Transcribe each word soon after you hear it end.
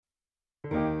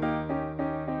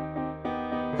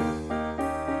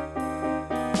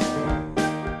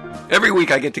Every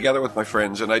week I get together with my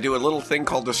friends and I do a little thing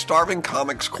called the Starving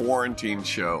Comics Quarantine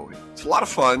Show. It's a lot of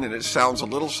fun and it sounds a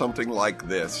little something like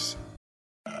this.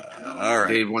 All right.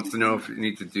 Dave wants to know if you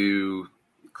need to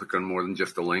click on more than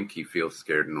just a link. He feels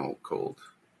scared and all cold.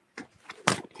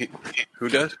 Who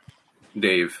does?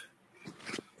 Dave.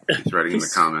 He's writing in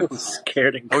the comments.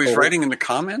 Scared and cold. Oh, he's writing in the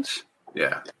comments?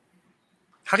 Yeah.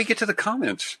 How do you get to the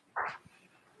comments?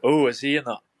 Oh, is he in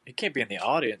the... He can't be in the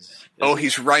audience.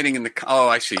 He's writing in the... Oh,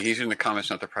 I see. He's in the comments,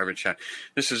 not the private chat.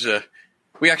 This is a...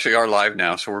 We actually are live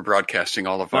now, so we're broadcasting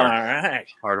all of our... All right.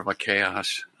 Part of my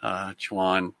chaos.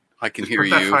 Juan, I can hear Put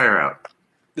you. that fire out.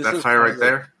 This that is fire right perfect.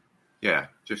 there? Yeah.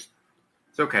 Just...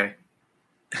 It's okay.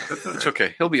 It's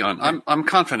okay. He'll be on. I'm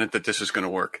confident that this is going to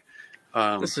work.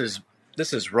 This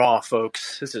is raw,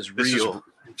 folks. This is real.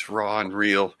 It's raw and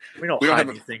real. We don't hide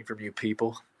anything from you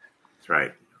people. That's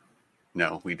right.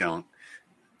 No, we don't.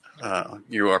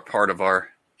 You're part of our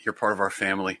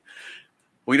family.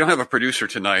 We don't have a producer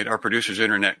tonight. Our producer's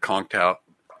internet conked out,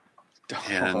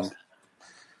 and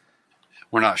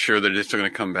we're not sure that it's going to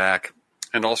come back.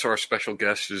 And also, our special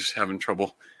guest is having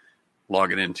trouble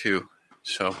logging in too.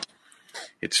 So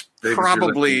it's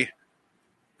probably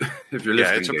if you're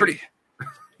listening, it's a pretty.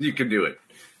 You can do it.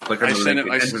 Like I sent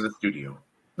the studio.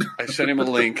 I sent him a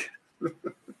link.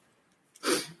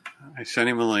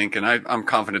 And I'm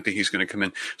confident that he's going to come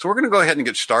in. So we're going to go ahead and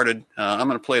get started. I'm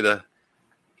going to play the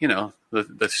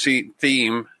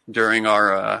theme during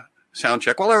our sound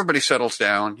check while everybody settles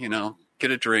down. Get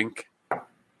a drink.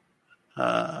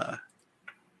 So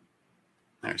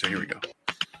here we go.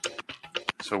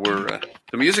 So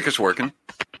the music is working.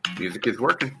 Music is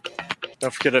working.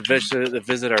 Don't forget to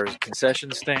visit our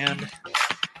concession stand.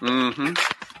 Mm-hmm.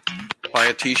 Buy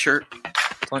a T-shirt.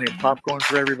 Plenty of popcorn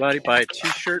for everybody. Buy a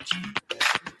T-shirt.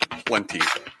 Plenty.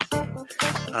 Some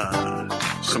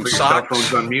Put your socks. cell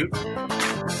phones on mute.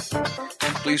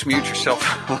 Please mute your cell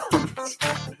phones.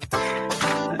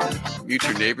 Mute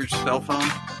your neighbor's cell phone.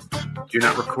 Do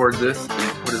not record this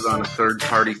and put it on a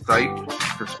third-party site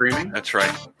for streaming. That's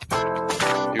right.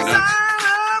 Do not.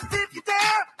 If you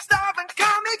dare, starving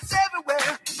comics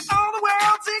everywhere. All the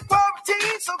world's in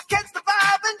quarantine, so catch the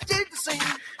vibe and dig the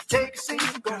scene. Take a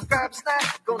seat, gonna grab a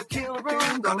snack, gonna kill a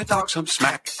room, Gonna talk some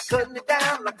smack. cutting it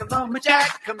down like a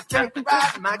lumberjack. Come take a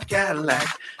ride in my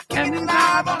Cadillac. Getting it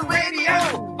live on the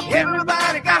radio.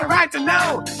 Everybody got a right to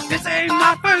know. This ain't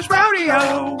my first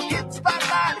rodeo. Hit the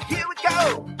spotlight, here we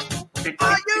go.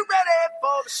 Are you ready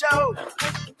for the show?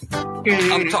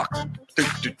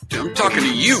 I'm talking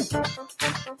to you.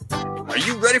 Are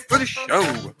you ready for the show?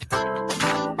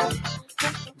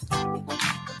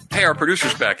 Hey, our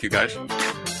producer's back, you guys.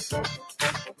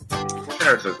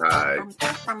 There's a tie.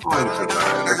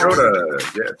 Dakota,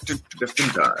 yes, just in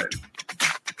time.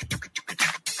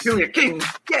 Junior King,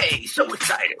 yay, so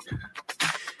excited.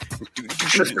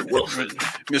 Mr. Wilson.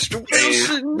 Mr.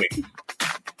 Wilson.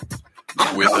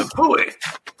 With a poet.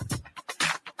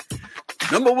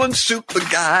 Number one super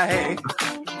guy.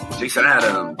 Jason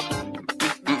Adams.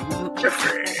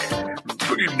 Jeffrey.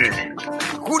 Good evening.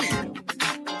 Good evening.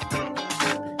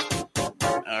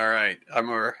 All right. I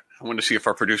want to see if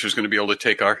our producer is going to be able to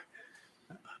take our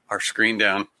screen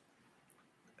down.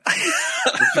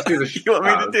 You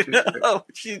want me to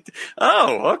do?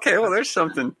 Okay. Well, there's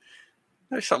something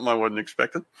I wasn't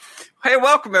expecting. Hey,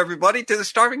 welcome everybody to the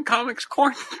Starving Comics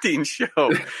Quarantine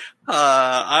Show.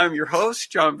 I'm your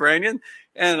host, John Branyan,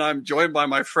 and I'm joined by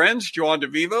my friends, Juan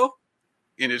DeVivo,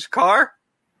 in his car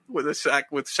with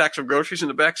sacks of groceries in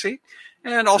the back seat,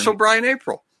 and also Brian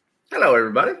April. Hello,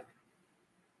 everybody.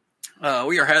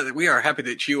 We are happy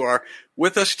that you are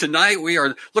with us tonight. We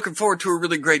are looking forward to a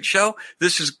really great show.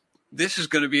 This is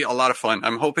going to be a lot of fun.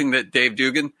 I'm hoping that Dave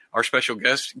Dugan, our special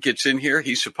guest, gets in here.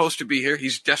 He's supposed to be here.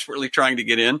 He's desperately trying to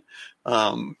get in.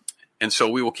 And so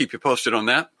we will keep you posted on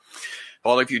that.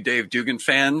 All of you Dave Dugan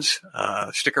fans,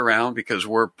 stick around because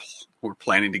we're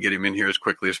planning to get him in here as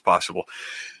quickly as possible.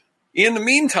 In the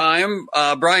meantime,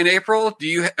 Brian April, do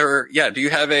you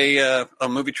have a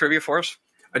movie trivia for us?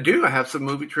 I do. I have some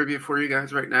movie trivia for you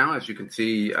guys right now. As you can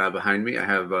see behind me, I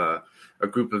have a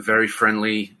group of very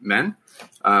friendly men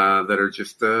that are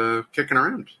just kicking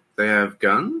around. They have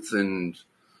guns and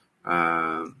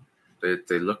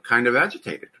they look kind of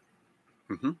agitated.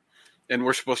 Mm-hmm. And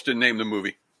we're supposed to name the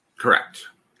movie. Correct.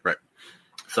 Right.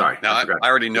 Sorry. Now I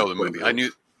already know the movie. I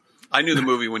knew the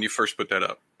movie when you first put that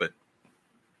up, but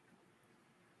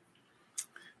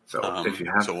so if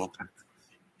you have, we'll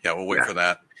wait for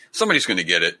that. Somebody's going to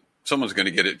get it. Someone's going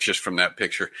to get it just from that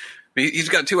picture. I mean, he's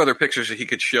got two other pictures that he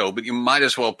could show, but you might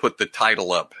as well put the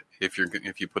title up if you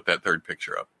put that third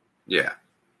picture up. Yeah.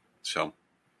 So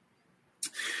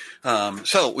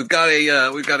So we've got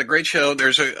a great show.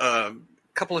 There's a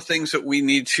couple of things that we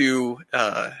need to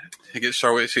get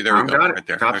started with. See, there we go, right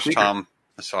there. There's Tom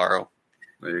Massaro.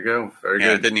 There you go. Very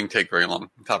good. It didn't even take very long.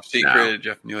 Top Secret. No.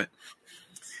 Jeff knew it.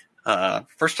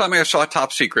 First time I ever saw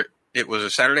Top Secret, it was a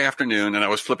Saturday afternoon, and I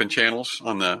was flipping channels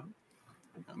on the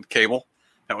cable.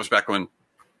 That was back when,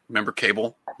 remember,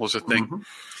 cable was a thing.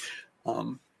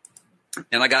 Mm-hmm.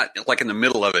 And I got like in the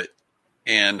middle of it,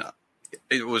 and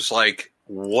it was like,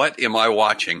 what am I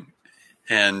watching?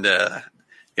 And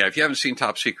if you haven't seen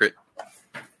Top Secret,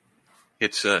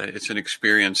 it's an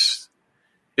experience.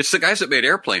 It's the guys that made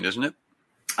Airplane, isn't it?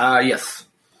 Yes,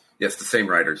 the same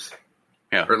writers.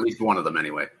 Yeah, or at least one of them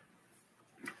anyway.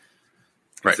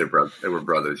 Right, they were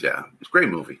brothers. Yeah, it's a great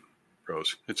movie.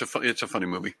 Bros, it's a funny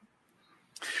movie.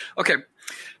 Okay.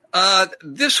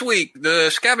 This week, the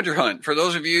scavenger hunt. For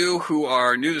those of you who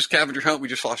are new to scavenger hunt, we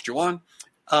just lost Juwan.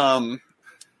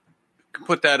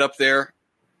 Put that up there.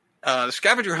 The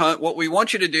scavenger hunt, what we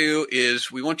want you to do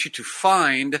is we want you to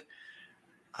find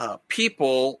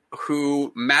people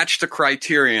who match the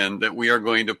criterion that we are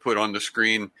going to put on the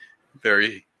screen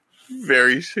very,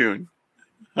 very soon.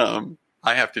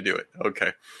 I have to do it.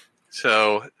 Okay.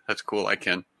 So that's cool. I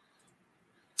can.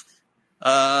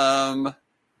 I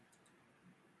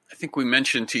think we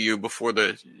mentioned to you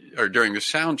during the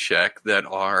sound check that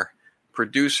our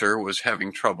producer was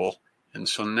having trouble. And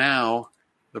so now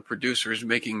the producer is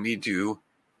making me do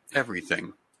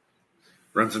everything.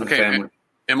 Runs in the family.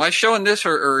 Am I showing this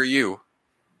or are you?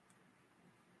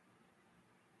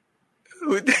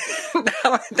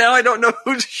 Now I don't know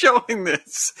who's showing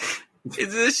this.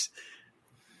 Is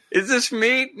this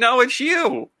me? No, it's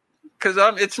you. Because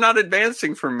it's not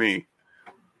advancing for me.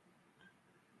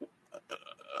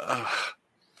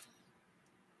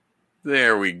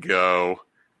 There we go.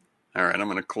 All right, I'm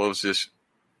going to close this.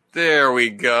 There we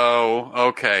go.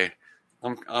 Okay.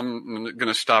 I'm going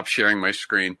to stop sharing my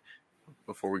screen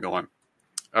before we go on.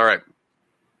 All right.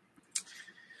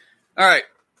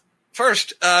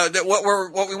 First,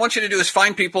 what we want you to do is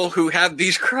find people who have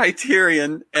these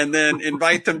criterion and then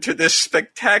invite them to this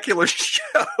spectacular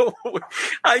show.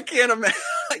 I can't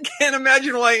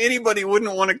imagine why anybody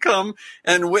wouldn't want to come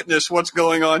and witness what's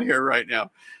going on here right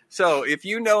now. So if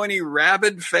you know any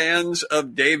rabid fans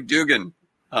of Dave Dugan,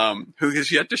 who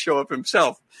has yet to show up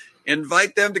himself,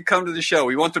 invite them to come to the show.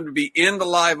 We want them to be in the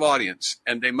live audience,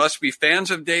 and they must be fans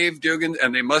of Dave Dugan,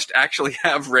 and they must actually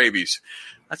have rabies.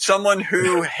 Someone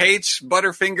who hates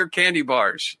Butterfinger candy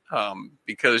bars,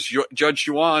 because Judge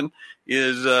Juwan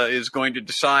is going to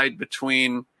decide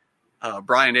between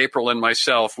Brian April and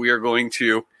myself. We're going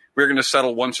to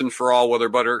settle once and for all whether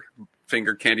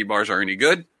Butterfinger candy bars are any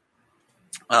good.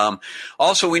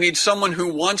 Also, we need someone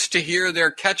who wants to hear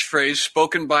their catchphrase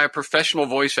spoken by a professional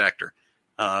voice actor.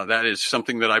 That is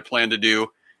something that I plan to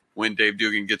do when Dave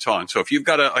Dugan gets on. So if you've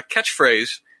got a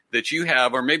catchphrase that you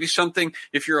have, or maybe something,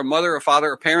 if you're a mother, a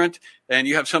father, a parent, and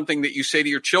you have something that you say to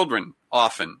your children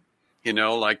often,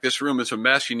 like this room is a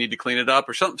mess, you need to clean it up,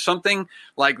 or something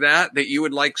like that you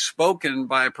would like spoken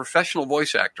by a professional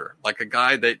voice actor, like a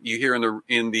guy that you hear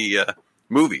in the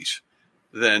movies,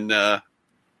 then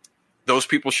those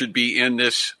people should be in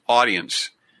this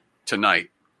audience tonight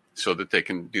so that they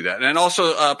can do that. And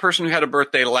also a person who had a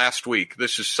birthday last week.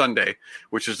 This is Sunday,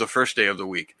 which is the first day of the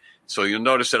week. So you'll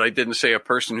notice that I didn't say a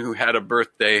person who had a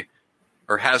birthday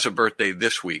or has a birthday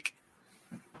this week.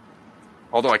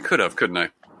 Although I could have, couldn't I?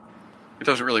 It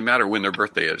doesn't really matter when their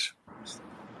birthday is.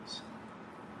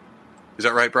 Is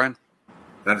that right, Brian?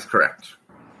 That is correct.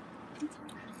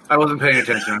 I wasn't paying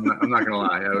attention. I'm not going to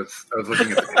lie. I was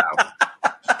looking at the cow.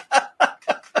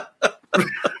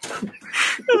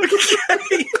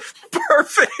 Okay.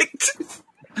 Perfect.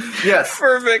 Yes.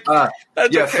 Perfect. Yes.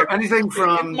 Okay. So anything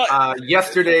from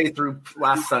yesterday through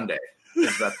last Sunday.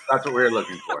 That's what we were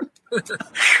looking for.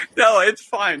 No, it's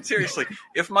fine. Seriously.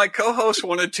 If my co-hosts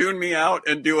want to tune me out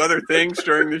and do other things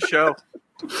during the show,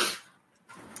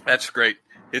 that's great.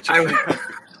 I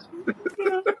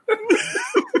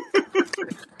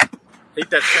think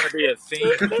that's going to be a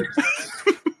theme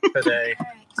today.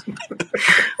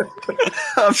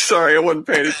 I'm sorry, I wasn't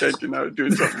paying attention. I was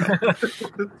doing something else.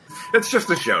 It's just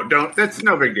a show. It's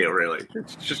no big deal, really.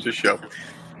 It's just a show.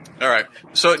 All right.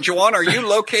 So, Juwan, are you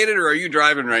located or are you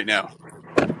driving right now?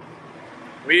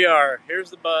 We are.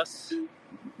 Here's the bus.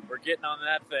 We're getting on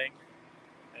that thing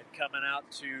and coming out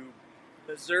to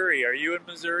Missouri. Are you in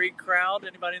Missouri, crowd?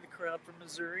 Anybody in the crowd from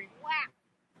Missouri? Wow.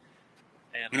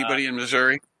 And, anybody in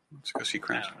Missouri? Let's go see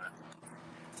crowds.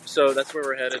 So that's where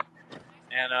we're headed.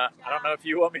 And I don't know if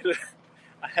you want me to.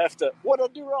 I have to. What did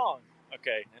I do wrong?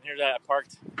 Okay. And here's how I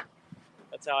parked.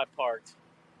 That's how I parked.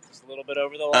 Just a little bit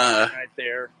over the line right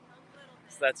there.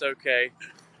 So that's okay.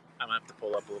 I'm going to have to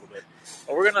pull up a little bit.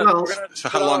 But we're gonna So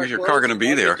how long is your car going to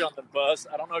be there? On the bus.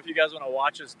 I don't know if you guys want to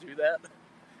watch us do that,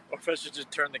 or if I should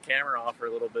just turn the camera off for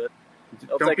a little bit.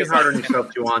 Don't be hard on yourself,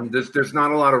 Juan. There's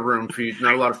not a lot of room for you,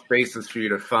 not a lot of spaces for you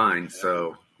to find.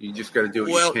 So you just got to do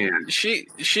what you can. She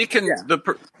can. Yeah.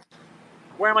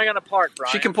 Where am I going to park,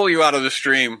 Brian? She can pull you out of the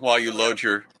stream while you load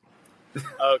your.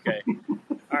 Okay.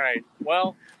 All right.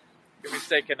 Well, can we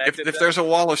stay connected? If there's a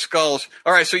wall of skulls,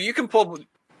 all right. So you can pull.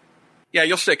 Yeah,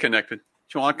 you'll stay connected.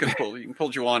 Juan can pull. You can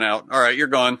pull Juan out. All right, you're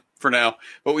gone for now.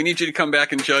 But we need you to come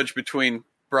back and judge between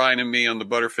Brian and me on the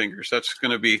Butterfingers. That's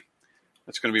going to be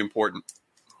important.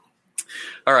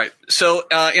 All right. So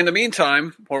in the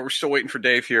meantime, while we're still waiting for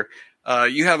Dave here,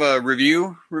 you have a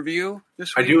review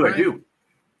this week? I do. Brian? I do.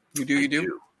 You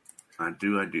do. I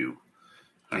do.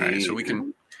 All right. So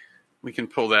we can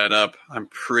pull that up. I'm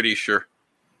pretty sure.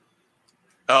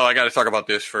 Oh, I got to talk about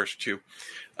this first too.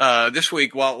 This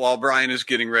week, while Brian is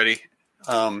getting ready,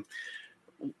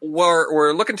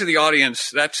 we're looking to the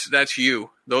audience. That's you.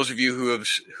 Those of you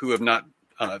who have not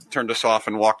turned us off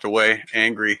and walked away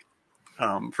angry.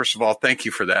 First of all, thank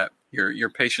you for that. Your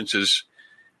patience is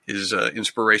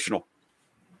inspirational.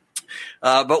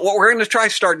 But what we're going to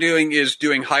start doing is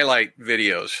doing highlight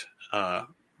videos.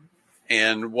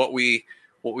 And what we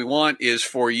want is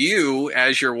for you,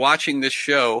 as you're watching this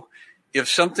show, if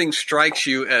something strikes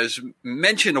you as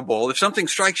mentionable, if something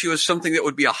strikes you as something that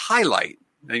would be a highlight,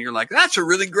 and you're like, that's a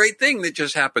really great thing that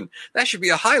just happened. That should be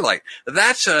a highlight.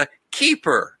 That's a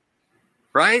keeper,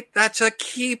 right? That's a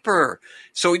keeper.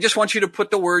 So we just want you to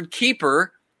put the word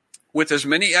keeper with as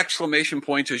many exclamation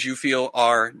points as you feel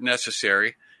are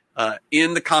necessary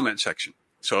in the comment section.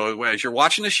 So as you're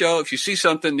watching the show, if you see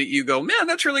something that you go, man,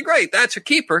 that's really great, that's a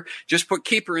keeper, just put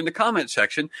keeper in the comment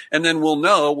section, and then we'll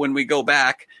know when we go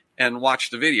back and watch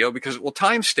the video, because we'll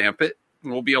timestamp it,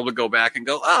 and we'll be able to go back and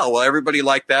go, oh, well, everybody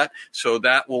liked that, so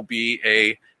that will be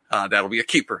a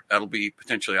keeper. That'll be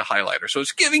potentially a highlighter. So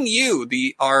it's giving you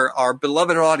our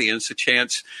beloved audience a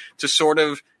chance to sort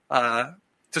of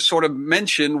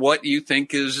mention what you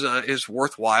think is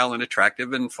worthwhile and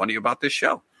attractive and funny about this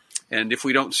show. And if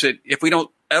we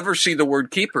don't ever see the word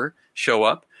keeper show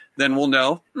up, then we'll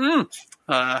know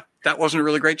that wasn't a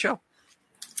really great show.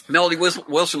 Melody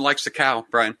Wilson likes the cow,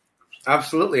 Brian.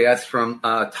 Absolutely. That's from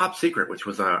Top Secret, which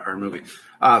was our movie.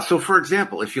 So, for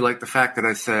example, if you like the fact that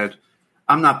I said,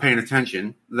 I'm not paying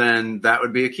attention, then that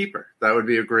would be a keeper. That would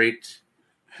be a great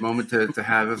moment to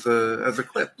have as a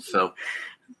clip. So,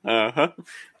 Well,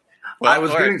 I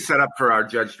was getting set up for our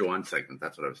Judge Dugan segment.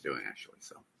 That's what I was doing, actually.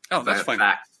 So, that's fine.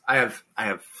 Facts. I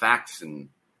have facts and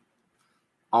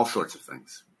all sorts of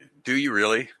things. Do you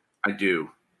really? I do.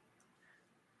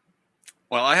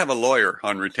 Well, I have a lawyer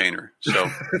on retainer, so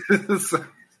this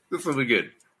will be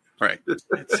good. Right.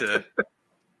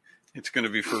 It's going to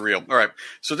be for real. All right.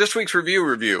 So this week's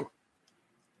review.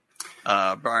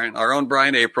 Brian, our own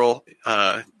Brian April,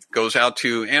 goes out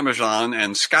to Amazon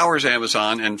and scours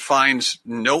Amazon and finds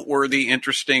noteworthy,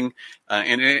 interesting,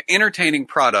 and entertaining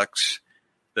products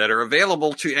that are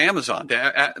available to Amazon.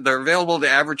 They're available to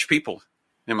average people.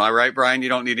 Am I right, Brian? You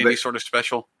don't need any sort of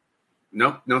special.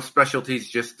 No specialties,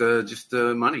 just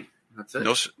money. That's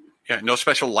it. No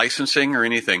special licensing or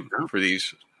anything for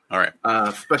these. All right.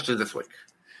 Especially this week.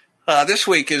 This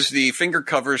week is the finger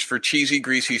covers for cheesy,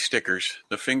 greasy stickers.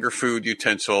 The finger food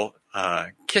utensil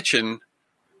kitchen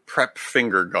prep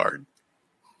finger guard,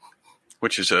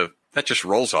 which is that just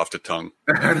rolls off the tongue.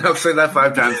 I'll say that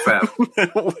 5 times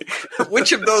fast.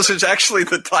 Which of those is actually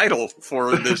the title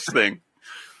for this thing?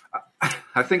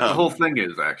 I think the whole thing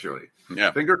is actually.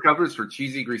 Yeah. Finger covers for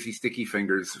cheesy, greasy, sticky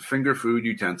fingers. Finger food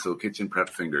utensil, kitchen prep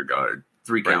finger guard.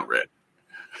 3 count red.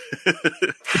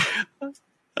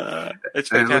 It's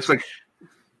fantastic. And it looks like,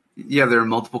 there are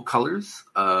multiple colors.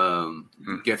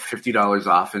 You get $50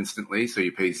 off instantly, so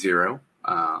you pay $0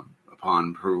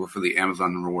 upon approval for the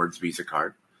Amazon Rewards Visa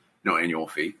card. No annual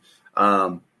fee.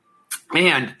 And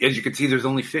as you can see, there's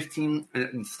only 15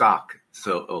 in stock.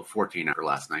 So 14 after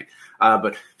last night.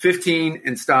 But 15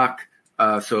 in stock.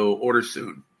 So order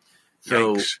soon.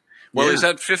 So, Yikes. Well, is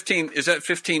that 15? Is that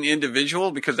 15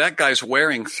 individual? Because that guy's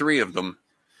wearing 3 of them.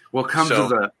 Well, it comes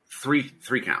with a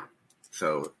three count.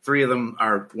 So 3 of them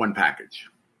are one package.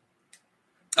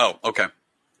 Oh, okay.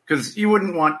 Because you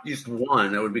wouldn't want just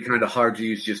one. That would be kind of hard to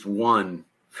use just one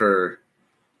for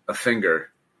a finger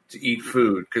to eat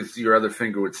food, because your other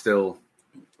finger would still,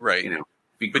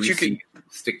 be greasy,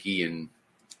 sticky, and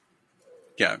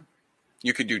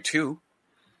you could do 2.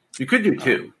 You could do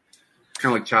 2,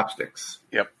 kind of like chopsticks.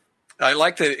 Yep. I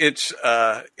like that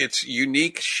its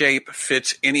unique shape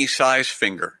fits any size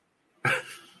finger.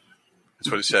 That's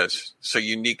what it says. It's a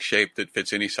unique shape that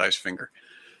fits any size finger.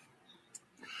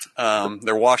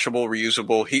 They're washable,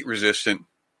 reusable, heat resistant,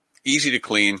 easy to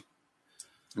clean,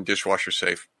 and dishwasher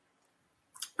safe.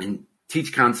 And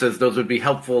TeachCon says those would be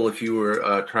helpful if you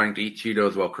were trying to eat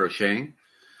Cheetos while crocheting.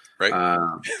 Right.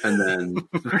 And then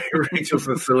Rachel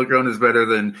says silicone is better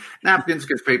than napkins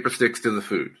because paper sticks to the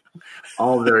food.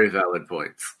 All very valid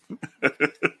points.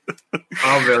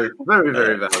 All very, very,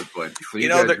 very valid points.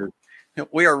 So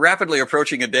we are rapidly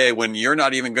approaching a day when you're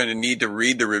not even going to need to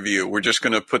read the review. We're just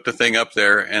going to put the thing up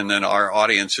there, and then our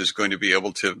audience is going to be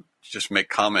able to just make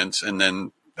comments, and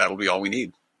then that'll be all we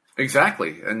need.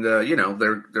 Exactly. And,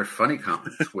 they're funny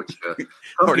comments, which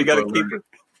already got to keep it.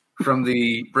 From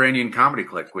the Branyan Comedy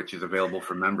Click, which is available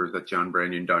for members at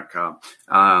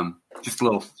johnbranyan.com. Just a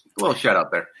little shout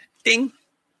out there. Ding.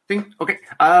 Ding. Okay.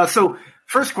 So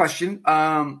first question.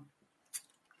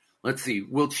 Let's see.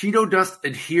 Will Cheeto dust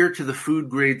adhere to the food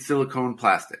grade silicone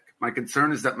plastic? My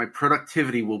concern is that my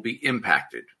productivity will be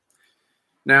impacted.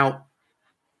 Now,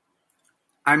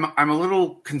 I'm a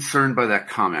little concerned by that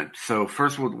comment. So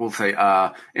first we'll say,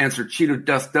 answer, Cheeto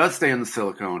dust does stay on the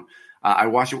silicone. I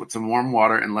wash it with some warm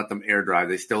water and let them air dry.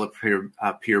 They still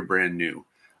appear brand new.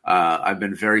 I've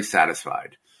been very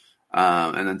satisfied.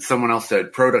 And then someone else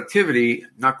said, productivity,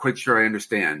 not quite sure I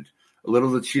understand. A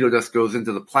little of the Cheeto dust goes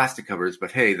into the plastic covers,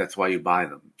 but hey, that's why you buy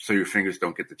them. So your fingers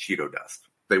don't get the Cheeto dust.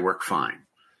 They work fine.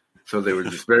 So they were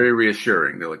just very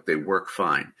reassuring. They're like, they work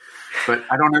fine. But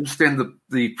I don't understand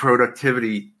the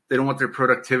productivity. They don't want their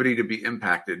productivity to be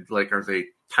impacted. Like, are they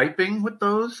typing with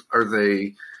those? Are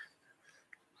they...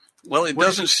 Well, it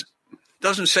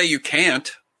doesn't say you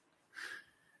can't.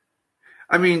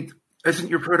 I mean, isn't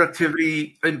your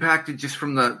productivity impacted just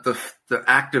from the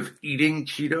act of eating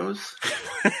Cheetos?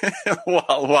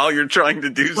 while you're trying to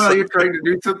do something. While you're trying to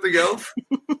do something else?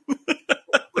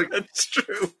 That's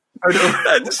true. I know.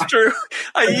 That's true.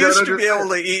 I used to be able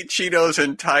to eat Cheetos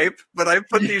and type, but I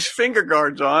put these finger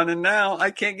guards on, and now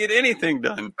I can't get anything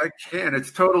done. I can.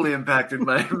 It's totally impacted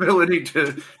my ability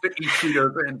to eat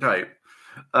Cheetos and type.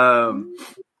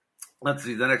 Let's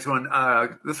see the next one.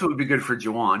 This would be good for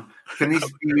Jawan. Can these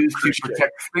be used to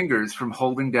protect fingers from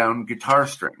holding down guitar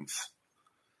strings?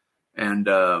 And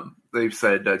they've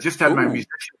said, just had my musician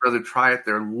brother try it.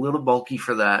 They're a little bulky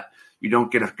for that. You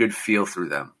don't get a good feel through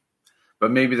them. But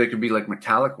maybe they could be like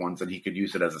metallic ones, and he could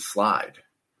use it as a slide.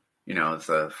 As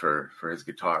for his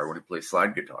guitar when he plays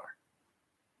slide guitar.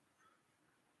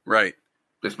 Right.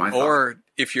 Just my thought. Or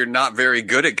if you're not very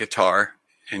good at guitar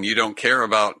and you don't care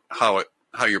about how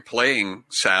your playing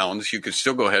sounds, you could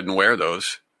still go ahead and wear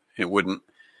those. It would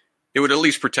at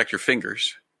least protect your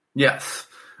fingers. Yes.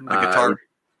 The guitar.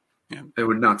 It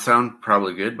would not sound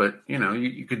probably good, but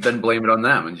you could then blame it on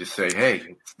them and just say, hey,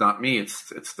 it's not me,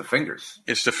 it's the fingers.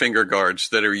 It's the finger guards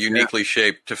that are uniquely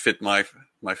shaped to fit my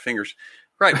fingers.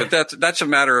 Right, but that's a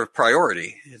matter of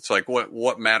priority. It's like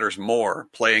what matters more,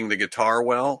 playing the guitar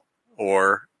well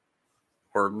or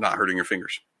not hurting your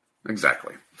fingers.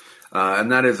 Exactly.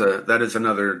 And that is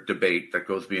another debate that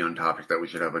goes beyond topic that we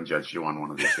should have on Judge Juan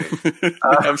one of these days.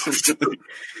 Absolutely.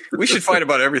 We should fight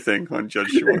about everything on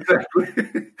Judge Juan.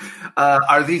 Exactly.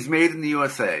 Are these made in the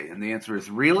USA? And the answer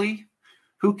is, really?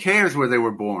 Who cares where they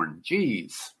were born?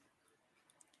 Jeez.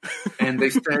 And they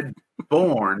said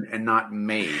born and not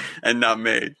made. And not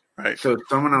made, right. So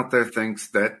someone out there thinks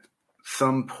that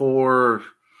some poor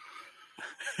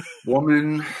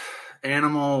woman,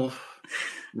 animal,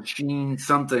 machine,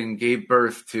 something gave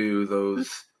birth to those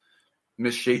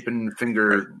misshapen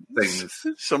finger things.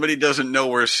 Somebody doesn't know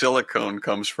where silicone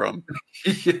comes from.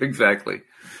 Yeah, exactly.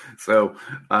 So,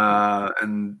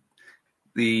 and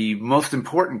the most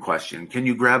important question, can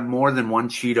you grab more than one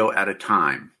Cheeto at a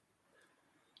time?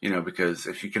 Because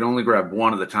if you can only grab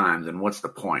one at a time, then what's the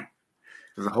point?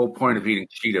 Because the whole point of eating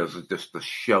Cheetos is just to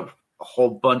shove a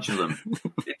whole bunch of them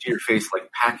into your face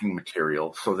like packing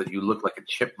material so that you look like a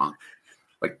chipmunk.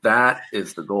 Like, that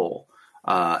is the goal.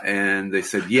 And they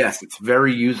said, yes, it's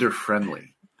very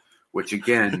user-friendly, which,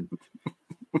 again,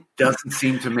 doesn't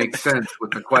seem to make sense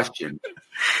with the question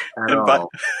at all.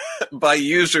 By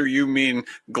user, you mean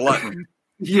glutton.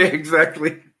 Yeah,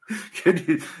 exactly.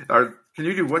 Can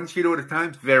you do one Cheeto at a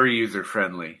time? Very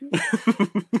user-friendly.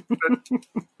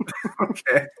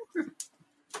 Okay.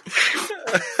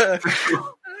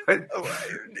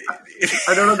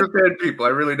 I don't understand people. I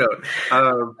really don't.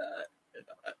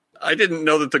 I didn't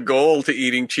know that the goal to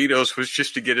eating Cheetos was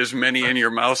just to get as many in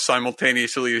your mouth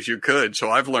simultaneously as you could.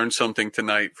 So I've learned something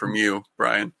tonight from you,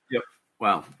 Brian. Yep.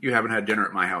 Well, you haven't had dinner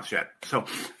at my house yet. So,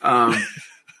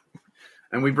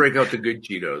 and we break out the good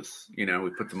Cheetos. We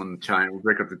put them on the China. We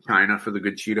break out the China for the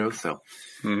good Cheetos. So,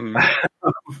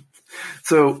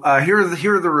 So here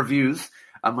are the reviews.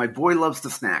 My boy loves to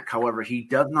snack. However, he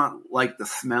does not like the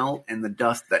smell and the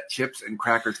dust that chips and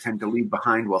crackers tend to leave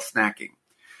behind while snacking.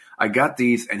 I got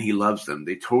these, and he loves them.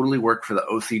 They totally work for the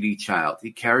OCD child.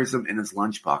 He carries them in his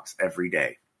lunchbox every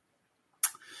day.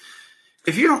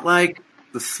 If you don't like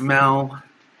the smell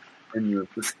and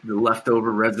the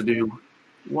leftover residue,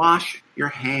 wash your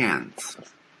hands.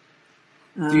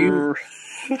 Have you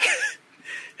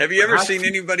ever seen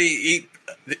anybody eat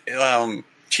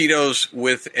Cheetos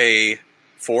with a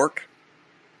fork?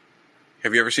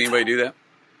 Have you ever seen anybody do that?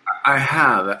 I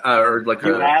have,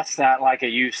 You asked that like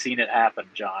you've seen it happen,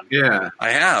 John. Yeah, I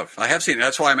have seen it.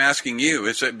 That's why I'm asking you.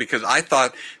 Is it because I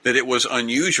thought that it was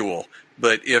unusual,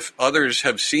 but if others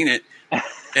have seen it,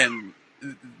 and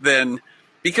then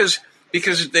because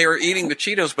they are eating the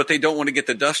Cheetos, but they don't want to get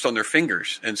the dust on their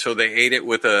fingers, and so they ate it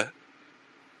with a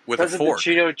fork. Doesn't the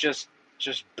Cheeto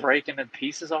just break into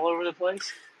pieces all over the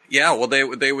place? Yeah, well,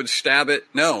 they would stab it.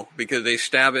 No, because they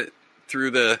stab it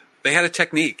through the. They had a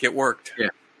technique. It worked. Yeah.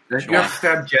 You have to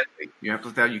stab gently. You have to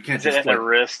stab. You can't Is just it in the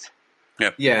wrist?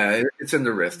 Yeah, it's in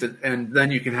the wrist, and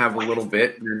then you can have a little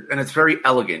bit, and it's very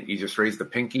elegant. You just raise the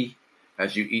pinky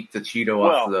as you eat the Cheeto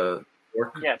off the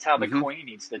fork. Yeah, it's how the Queen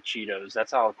eats the Cheetos.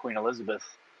 That's how Queen Elizabeth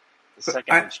II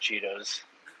eats Cheetos.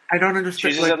 I don't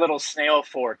understand. She uses a little snail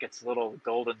fork. It's a little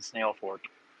golden snail fork.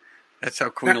 That's how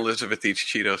Queen Elizabeth eats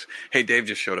Cheetos. Hey, Dave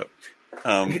just showed up.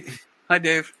 Hi,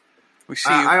 Dave. We see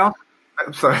you.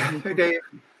 I'm sorry. Hey, Dave.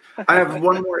 I have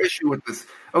one more issue with this.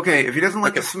 Okay, if he doesn't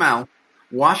like the smell,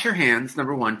 wash your hands,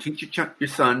 number one. Teach your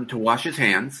son to wash his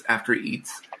hands after he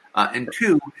eats. And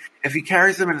two, if he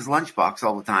carries them in his lunchbox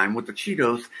all the time with the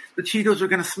Cheetos are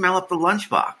going to smell up the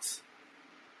lunchbox.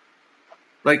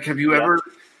 Like, have you ever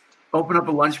opened up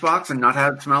a lunchbox and not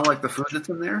had it smell like the food that's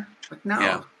in there? Like, no.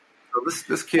 Yeah. So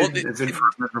this kid is in for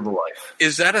a miserable life.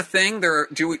 Is that a thing?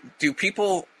 Do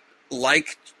people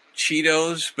like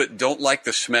Cheetos but don't like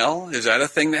the smell? Is that a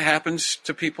thing that happens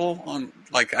to people?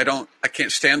 I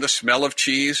can't stand the smell of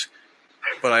cheese,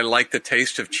 but I like the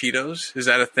taste of Cheetos. Is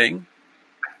that a thing?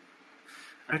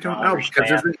 I don't know,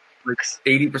 because isn't like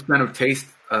 80% of taste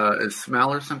is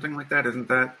smell or something like that? Isn't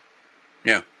that?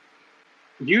 Yeah.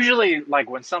 Usually, like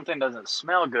when something doesn't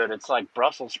smell good, it's like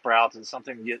Brussels sprouts and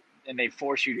something, and they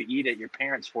force you to eat it. Your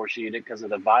parents force you to eat it because of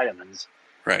the vitamins.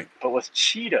 Right. But with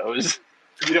Cheetos,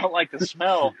 you don't like the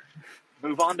smell.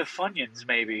 Move on to Funyuns,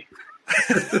 maybe.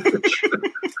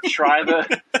 Try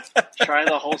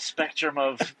the whole spectrum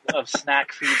of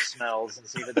snack food smells and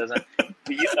see if it doesn't.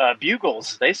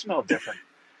 Bugles, they smell different.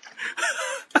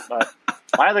 But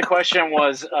my other question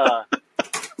was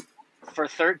for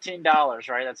 $13,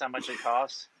 right? That's how much it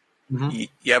costs. Mm-hmm.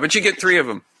 Yeah, but you get 3 of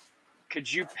them.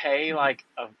 Could you pay like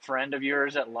a friend of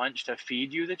yours at lunch to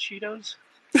feed you the Cheetos?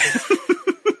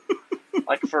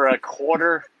 Like for a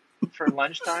quarter for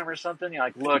lunchtime or something? You're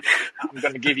like, look, I'm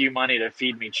going to give you money to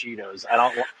feed me Cheetos. I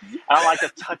don't like to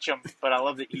touch them, but I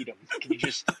love to eat them. Can you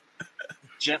just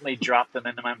gently drop them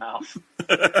into my mouth?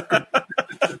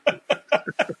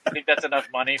 I think that's enough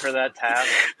money for that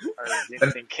task. Or do you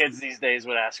think kids these days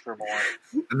would ask for more?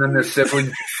 And then their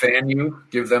siblings fan you,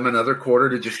 give them another quarter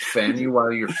to just fan you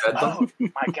while you're fed them? Oh,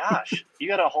 my gosh. You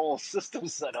got a whole system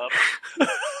set up.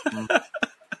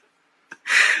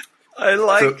 I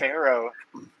like Pharaoh.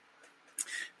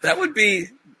 That would be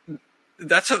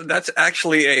that's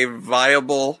actually a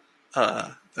viable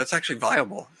that's actually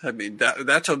viable. I mean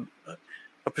that's a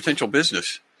potential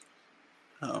business.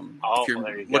 If you're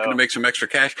looking to make some extra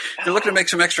cash, if you're looking to make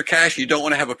some extra cash, you don't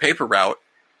want to have a paper route.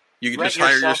 You can just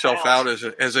hire yourself out as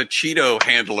a Cheeto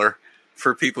handler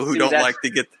for people who don't like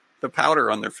to get the powder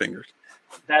on their fingers.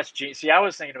 That's genius. See, I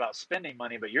was thinking about spending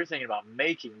money, but you're thinking about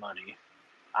making money.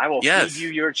 I will feed you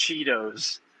your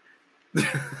Cheetos.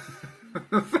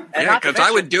 Yeah, because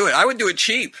I would do it. I would do it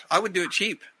cheap.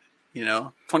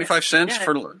 25 cents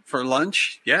for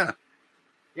lunch. Yeah.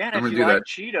 Yeah, and if you like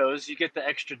Cheetos, you get the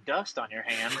extra dust on your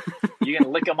hand. You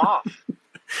can lick them off.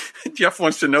 Jeff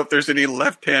wants to know if there's any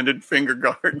left-handed finger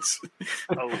guards.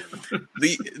 Oh.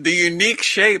 The unique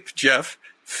shape, Jeff,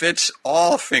 fits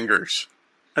all fingers.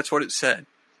 That's what it said.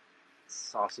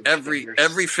 Sausage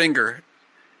every finger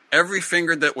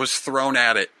that was thrown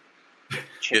at it,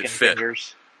 Chicken it fit.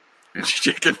 Fingers.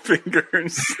 Chicken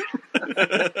fingers.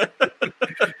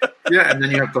 Yeah, and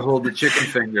then you have to hold the chicken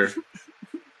finger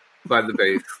by the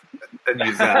base and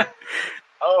use that.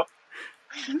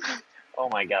 Oh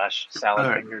my gosh,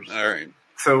 salad fingers. All right.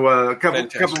 So a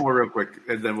couple more real quick,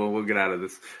 and then we'll get out of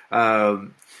this.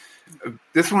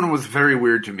 This one was very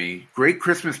weird to me. Great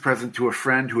Christmas present to a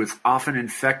friend who is often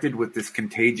infected with this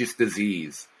contagious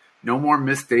disease. No more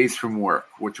missed days from work,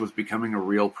 which was becoming a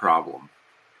real problem.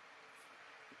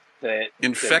 that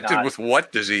Infected with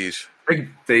what disease?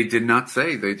 They did not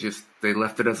say. They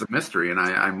left it as a mystery, and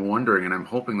I'm wondering, and I'm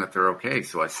hoping that they're okay.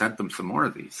 So I sent them some more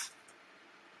of these.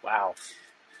 Wow.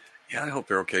 Yeah, I hope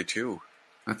they're okay too.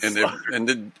 That's, And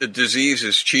the disease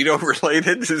is Cheeto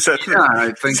related. Is that? Yeah,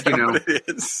 I think what it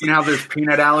is? You know how there's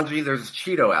peanut allergy, there's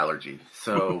Cheeto allergy.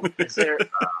 So Is there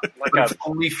like but it's a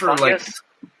only for fungus?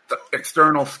 the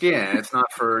external skin. It's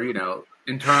not for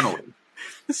internally.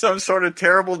 Some sort of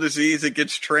terrible disease that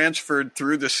gets transferred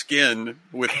through the skin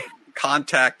with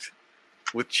contact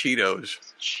with Cheetos.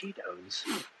 Cheetos?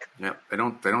 Yeah, they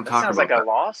don't talk That about sounds like that. a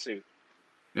lawsuit.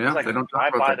 Yeah, It's like they don't I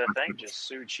talk buy about the that. thing, just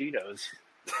sue Cheetos.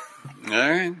 All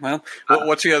right. Well,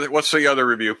 what's the other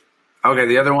review? Okay,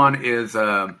 the other one is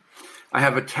I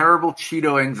have a terrible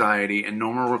Cheeto anxiety and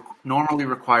normally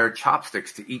require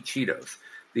chopsticks to eat Cheetos.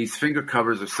 These finger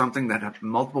covers are something that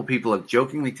multiple people have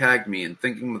jokingly tagged me in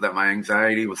thinking that my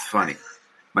anxiety was funny.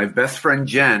 My best friend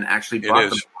Jen actually bought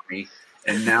them for me,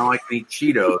 and now I can eat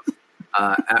Cheetos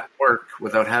at work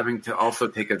without having to also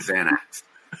take a Xanax.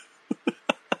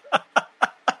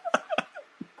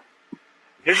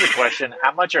 Here's a question: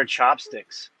 how much are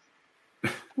chopsticks? I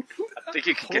think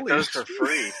you can get those for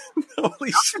free. Holy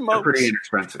They're smokes! pretty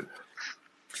inexpensive.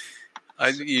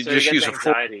 You So just you use get a fork.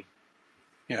 anxiety.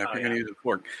 Yeah, if Oh, you're gonna yeah. use a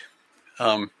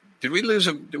fork. Did we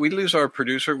lose our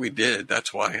producer? We did.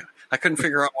 That's why I couldn't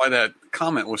figure out why that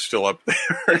comment was still up there.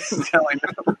 Now I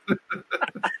know.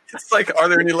 It's like, are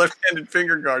there any left-handed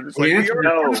finger guards? It's like, Yeah. we already-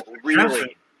 No,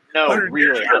 really. No, 100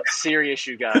 really. years I'm serious,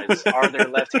 you guys. Are there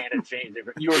left-handed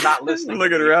fingers? You are not listening. I'm to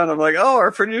looking me. around. I'm like, oh,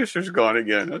 our producer's gone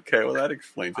again. Okay, well that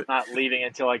explains I'm it. not leaving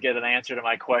until I get an answer to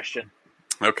my question.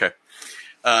 Okay,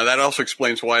 that also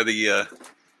explains why the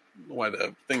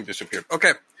thing disappeared.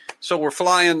 Okay, so we're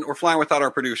flying without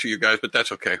our producer, you guys, but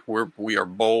that's okay. We are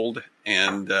bold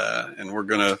and we're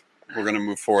gonna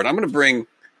move forward. I'm gonna bring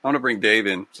Dave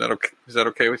in. Is that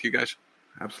okay with you guys?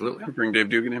 Absolutely. I'll bring Dave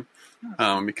Dugan in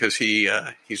because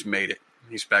he's made it.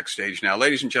 He's backstage now,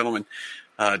 ladies and gentlemen.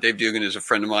 Dave Dugan is a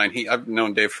friend of mine. I've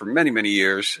known Dave for many, many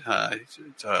years.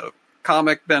 It's a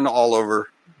comic, been all over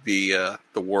the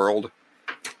world.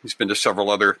 He's been to several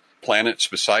other planets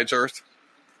besides Earth.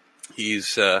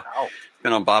 He's been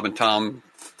on Bob and Tom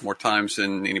more times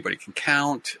than anybody can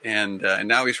count, and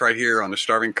now he's right here on the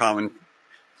Starving Comics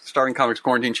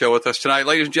Quarantine Show with us tonight,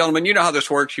 ladies and gentlemen. You know how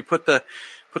this works. You put the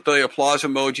applause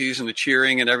emojis and the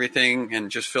cheering and everything,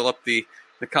 and just fill up the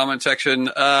comment section.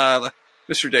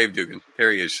 Mr. Dave Dugan,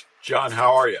 there he is. John,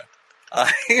 how are you?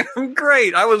 I am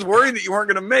great. I was worried that you weren't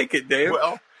going to make it, Dave.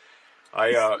 Well,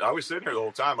 I was sitting here the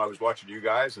whole time. I was watching you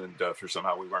guys, and for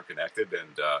somehow we weren't connected.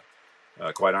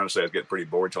 And quite honestly, I was getting pretty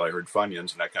bored till I heard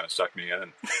Funyuns, and that kind of sucked me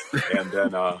in. And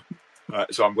then,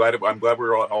 so I'm glad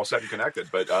we're all set and connected.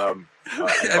 But and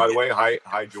by the way, hi,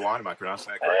 Juwan. Am I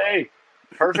pronouncing that correctly? Hey,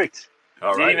 perfect.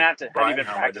 All Didn't right, even have to. Brian, Have you been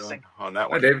how am I practicing? doing on that Hi,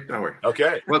 one? Dave. Don't worry.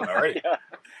 Okay, Well, all right.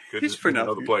 He's Good to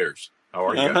know the pronounced- players. How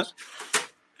are you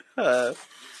guys?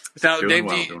 Now, Doing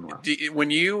Dave,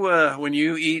 well. when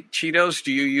you eat Cheetos,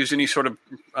 do you use any sort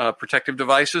of protective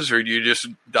devices, or do you just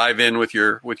dive in with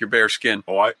your bare skin?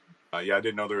 Oh, I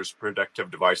didn't know there was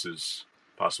protective devices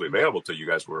possibly available till you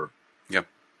guys were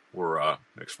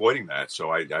exploiting that.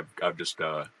 So I've just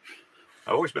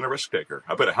I've always been a risk taker.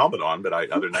 I put a helmet on, but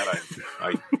other than that,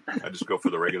 I just go for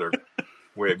the regular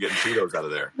way of getting Cheetos out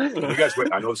of there. You guys, wait,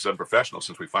 I know this is unprofessional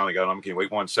since we finally got on. Can you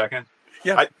wait 1 second?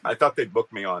 Yeah. I thought they'd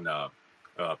booked me on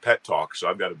Pet Talk, so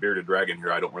I've got a bearded dragon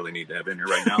here I don't really need to have in here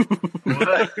right now.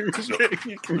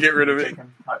 You can get rid of it.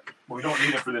 We don't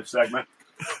need it for this segment.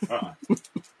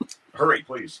 Hurry,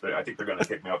 please. I think they're going to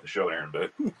kick me off the show there in a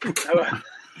bit.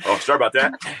 Oh, sorry about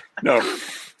that. No,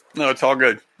 it's all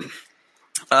good.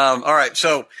 All right,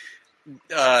 so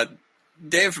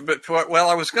Dave,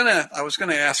 I was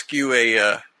gonna ask you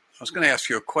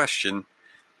a question,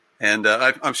 and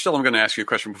I'm going to ask you a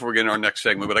question before we get into our next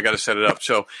segment, but I got to set it up.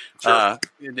 So, Sure.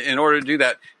 In order to do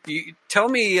that,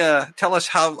 tell us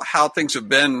how things have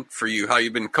been for you, how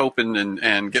you've been coping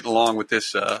and getting along with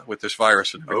this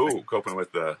virus. And everything. Oh, coping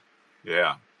with the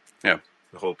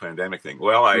whole pandemic thing.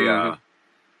 Well,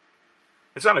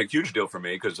 it's not a huge deal for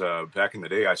me because back in the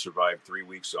day, I survived 3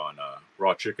 weeks on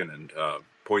raw chicken and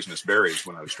poisonous berries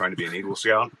when I was trying to be an Eagle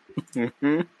Scout.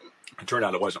 Mm-hmm. It turned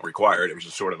out it wasn't required. It was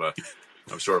just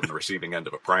I was sort of on the receiving end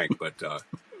of a prank, but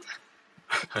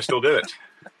I still did it.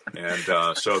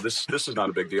 And so this is not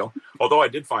a big deal. Although I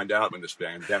did find out when this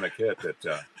pandemic hit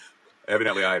that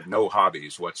evidently I have no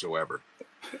hobbies whatsoever.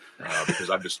 Because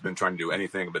I've just been trying to do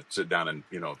anything but sit down and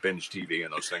binge TV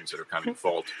and those things that are kind of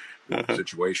default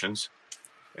situations,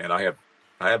 and I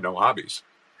have no hobbies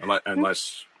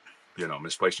unless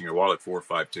misplacing your wallet 4 or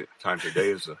 5 times a day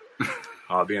is a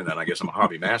hobby, and then I guess I'm a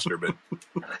hobby master. But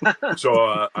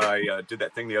so I did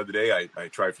that thing the other day. I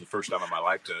tried for the first time in my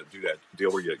life to do that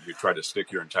deal where you try to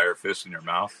stick your entire fist in your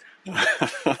mouth.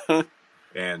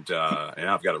 And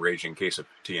I've got a raging case of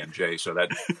TMJ, so that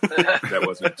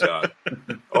wasn't. I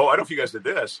don't know if you guys did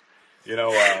this.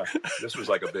 This was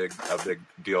like a big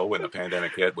deal when the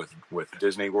pandemic hit with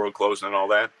Disney World closing and all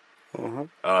that.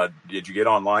 Mm-hmm. Did you get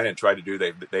online and try to do?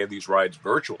 They have these rides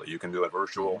virtually. You can do a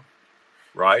virtual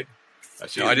ride. I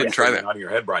didn't try that. Nodding your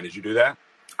head, Brian. Did you do that?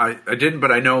 I didn't,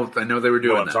 but I know they were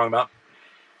doing what I'm talking about.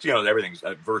 So, everything's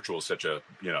virtual is such a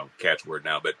catchword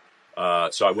now, but.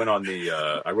 So I went on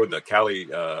I rode the Cali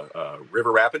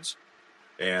River Rapids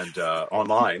and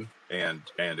online, and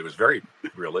it was very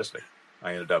realistic.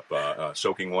 I ended up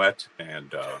soaking wet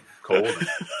and cold, and,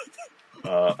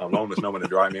 alone with no one to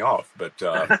dry me off. But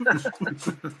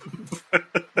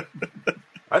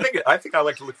I think I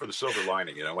like to look for the silver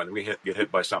lining. When we get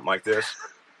hit by something like this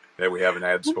that we haven't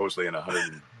had supposedly in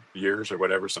 100 years or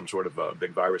whatever, some sort of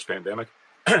big virus pandemic.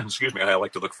 Excuse me. I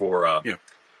like to look for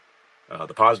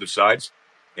the positive sides,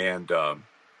 and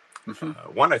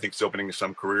one I think is opening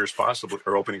some careers, possibly,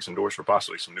 or opening some doors for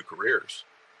possibly some new careers.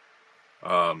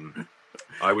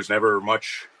 I was never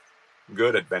much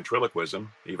good at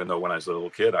ventriloquism, even though when I was a little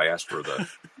kid, I asked for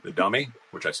the dummy,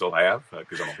 which I still have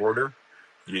because I'm a hoarder.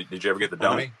 Did you ever get the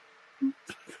dummy? I'm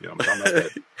talking about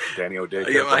that Danny O'Day.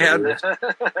 Yeah, I had.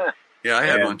 Yeah, I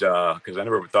had one because I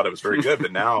never thought it was very good.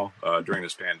 But now during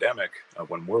this pandemic,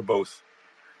 when we're both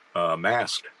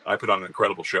masked, I put on an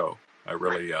incredible show. I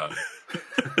really. You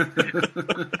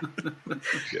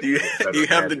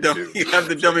have the dummy. You have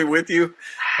the dummy with you.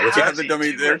 You have the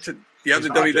dummy there. You have the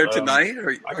dummy there tonight.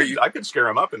 I could scare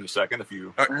him up in a second if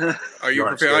you. Are you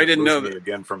prepared? I didn't know that.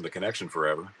 Again from the connection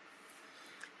forever.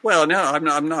 Well, no,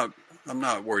 I'm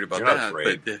not worried about that.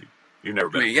 Afraid. But you've never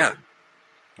been. Yeah.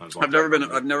 I've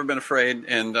never been afraid,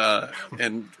 and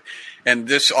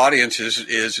this audience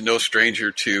is no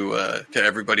stranger to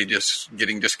everybody just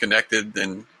getting disconnected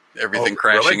and everything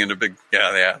crashing really? in a big.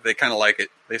 Yeah, they kind of like it.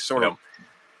 They sort of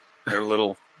they're a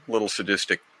little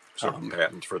sadistic.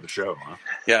 Patents for the show, huh?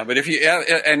 Yeah, but if you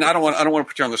and I don't want to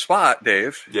put you on the spot,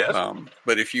 Dave. Yes.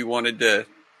 But if you wanted to,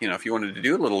 if you wanted to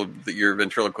do a little of your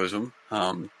ventriloquism,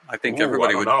 I think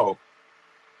everybody would know.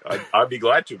 I'd be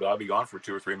glad to, but I'll be gone for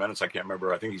 2 or 3 minutes. I can't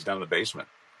remember. I think he's down in the basement.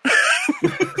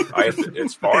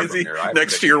 It's far from here.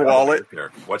 Next to your wallet.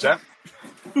 What's that?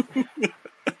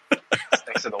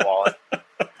 Next to the wallet.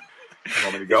 You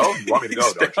want me to go? You want me to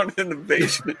go, don't down in the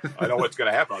basement. I know what's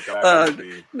going to happen.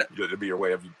 It'll be your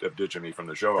way of ditching me from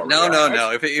the show.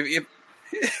 No.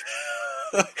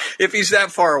 If he's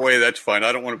that far away, that's fine.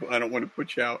 I don't want to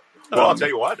put you out. Well, I'll tell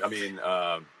you what. I mean,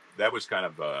 that was kind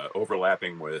of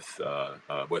overlapping with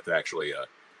actually a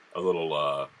little,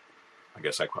 I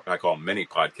guess I call them mini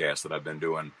podcasts that I've been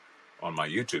doing on my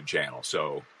YouTube channel.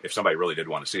 So if somebody really did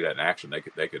want to see that in action, they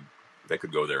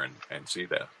could go there and see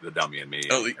the dummy and me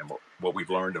and what we've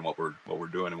learned and what we're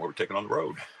doing and what we're taking on the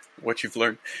road. What you've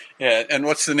learned. Yeah. And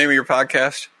what's the name of your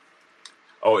podcast?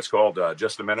 Oh, it's called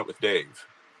Just a Minute with Dave,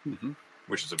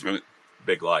 which is a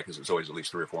big lie because it's always at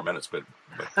least 3 or 4 minutes, but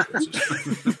it's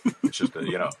just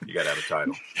you got to have a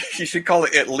title. You should call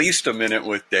it At Least a Minute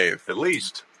with Dave. At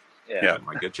least. Yeah. It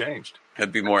might get changed.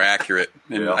 That'd be more accurate,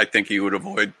 and I think you would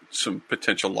avoid some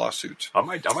potential lawsuits. I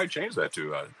might change that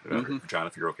to John,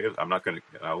 if you're okay with it. I'm not going to.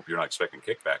 I hope you're not expecting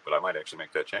kickback, but I might actually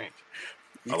make that change.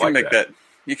 You can make that.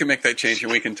 You can make that change,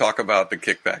 and we can talk about the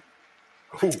kickback.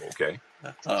 Oh, okay.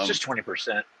 It's just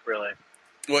 20%, really.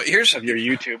 Well, here's of your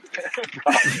YouTube.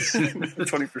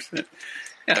 20%.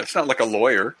 Yeah, it's not like a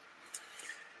lawyer.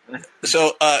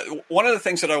 So one of the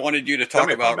things that I wanted you to talk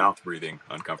about, mouth breathing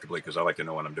uncomfortably because I like to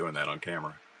know when I'm doing that on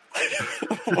camera.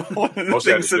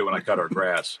 Mostly I just do it when I cut our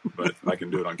grass, but I can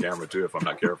do it on camera too if I'm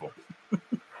not careful.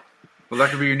 Well, that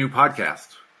could be your new podcast.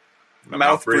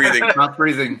 Mouth breathing. Mouth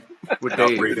breathing with Dave.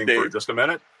 Mouth breathing for just a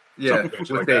minute. Yeah, with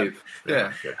like Dave. That.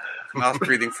 Yeah. Okay. Mouth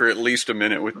breathing for at least a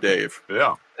minute with Dave.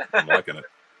 Yeah, I'm liking it.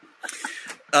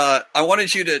 I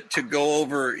wanted you to go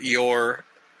over your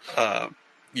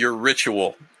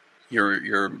ritual.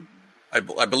 I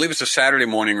believe it's a Saturday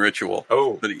morning ritual.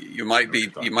 Oh, but you might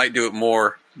do it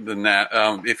more than that.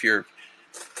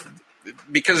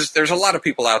 Because there's a lot of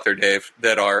people out there, Dave,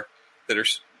 that are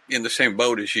in the same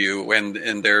boat as you,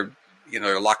 and they're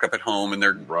locked up at home and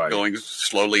they're going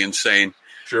slowly insane.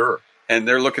 Sure. And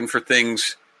they're looking for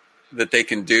things that they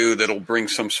can do that'll bring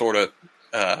some sort of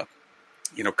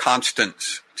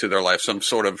constants to their life, some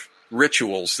sort of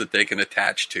rituals that they can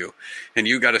attach to. And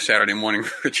you got a Saturday morning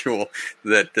ritual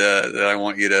that I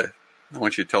want you to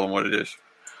tell them what it is.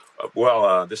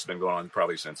 This has been going on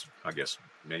probably since, I guess,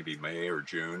 maybe May or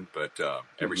June, but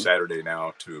every Saturday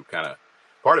now to kind of,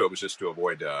 part of it was just to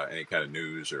avoid any kind of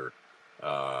news or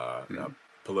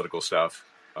political stuff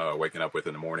waking up with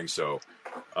in the morning. So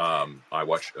I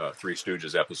watch Three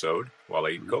Stooges episode while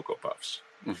eating Cocoa Puffs.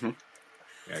 And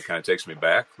it kind of takes me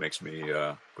back, puts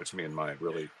me in my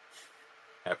really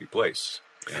happy place.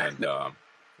 And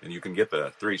you can get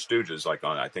the Three Stooges like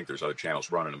on, I think there's other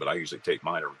channels running them, but I usually take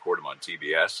mine and record them on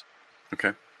TBS.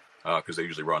 Okay. Because they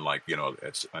usually run like,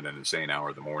 it's an insane hour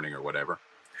of the morning or whatever.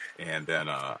 And then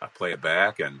I play it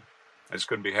back, and I just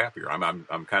couldn't be happier. I'm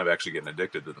kind of actually getting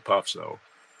addicted to the puffs, though.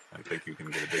 I think you can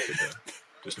get addicted to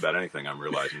just about anything, I'm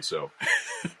realizing. So,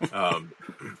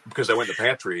 because I went to the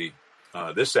pantry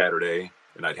this Saturday,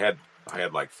 and I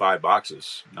had like 5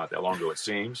 boxes not that long ago, it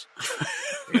seems.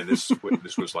 And this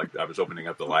was like I was opening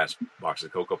up the last box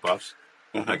of Cocoa Puffs.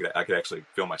 I could actually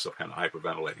feel myself kind of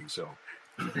hyperventilating. So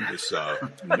this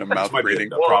might be a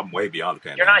problem way beyond the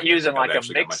pandemic. You're not using like a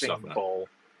mixing bowl.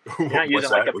 You're not using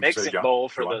like a mixing bowl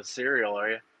for the cereal,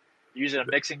 are you? Using a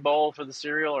mixing bowl for the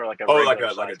cereal, or like a like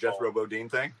a Jethro Bodine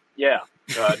thing? Yeah.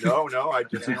 No,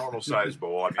 it's a normal size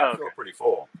bowl. I mean, I feel pretty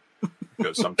full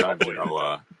because sometimes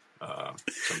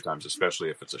sometimes especially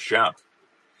if it's a chef,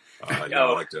 I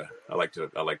like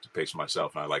to pace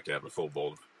myself, and I like to have a full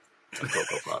bowl of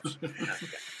Cocoa Puffs.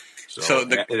 So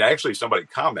actually somebody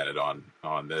commented on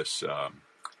this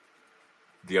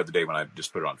the other day when I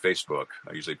just put it on Facebook.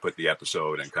 I usually put the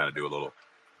episode and kind of do a little,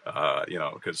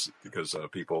 because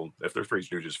people, if they're Three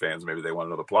Stooges fans, maybe they want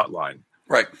to know the plot line.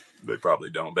 Right. They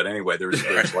probably don't. But anyway, there's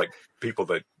like people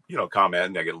that, comment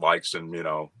and they get likes and,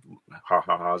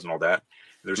 ha-ha-has and all that.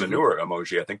 There's a newer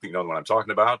emoji. I think you know the one I'm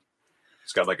talking about.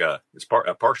 It's got like a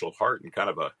partial heart and kind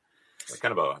of a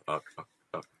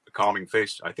calming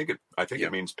face. I think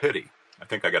it means pity. I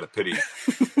think I got a pity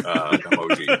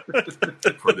emoji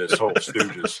for this whole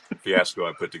Stooges fiasco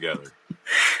I put together.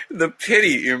 The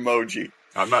pity emoji.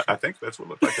 I think that's what it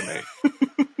looked like to me.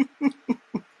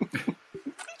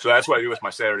 So that's what I do with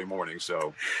my Saturday morning.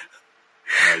 So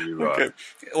okay.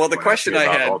 Well, the question I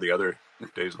had all the other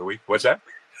days of the week. What's that?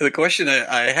 The question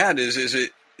I had is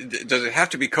does it have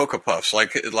to be Cocoa Puffs?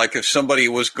 Like if somebody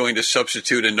was going to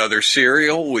substitute another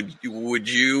cereal, would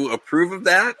you approve of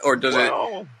that, or does it?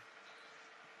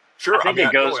 Sure. I think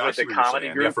it goes with the comedy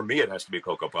group. Yeah, for me, it has to be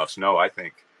Cocoa Puffs. No, I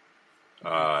think,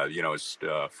 it's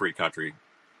free country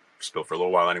still for a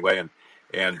little while anyway,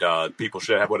 and people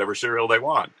should have whatever cereal they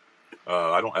want.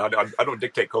 I don't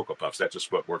dictate Cocoa Puffs. That's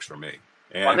just what works for me.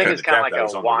 And I think it's kind of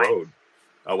like a wine.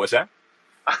 What's that?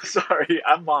 Sorry,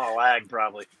 I'm on a lag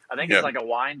probably. I think it's like a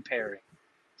wine pairing.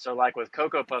 So like with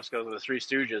Cocoa Puffs goes with the Three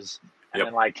Stooges, and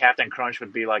then like Captain Crunch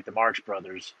would be like the Marx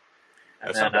Brothers.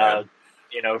 And that's then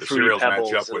the Fruity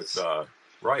Pebbles match up with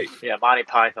right. Yeah, Monty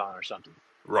Python or something.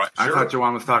 Right. I thought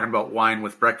Joanne was talking about wine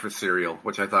with breakfast cereal,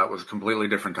 which I thought was a completely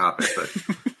different topic. But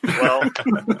well,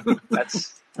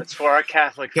 that's for our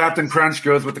Catholic Captain friends. Crunch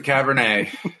goes with the Cabernet.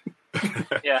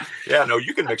 Yeah. Yeah, no,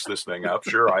 you can mix this thing up.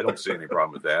 Sure, I don't see any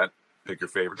problem with that. Pick your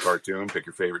favorite cartoon, pick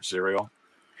your favorite cereal.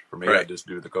 For me, I just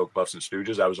do the Cocoa Puffs and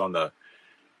Stooges. I was on the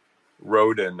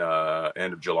road in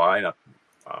end of July,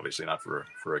 obviously not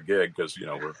for a gig because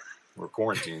we're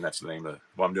quarantined. That's the name of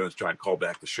what I'm doing is trying to call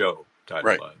back the show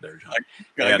title there, John.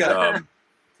 I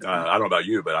don't know about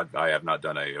you, but I have not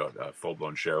done a full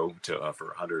blown show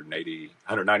for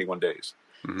 191 days.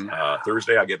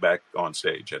 Thursday I get back on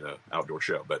stage at an outdoor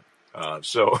show, but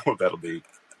so that'll be.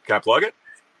 Can I plug it?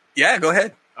 Yeah, go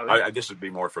ahead. This would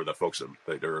be more for the folks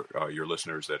that are your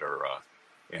listeners that are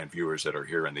and viewers that are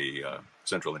here in the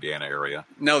central Indiana area.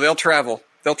 No, they'll travel.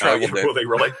 Will they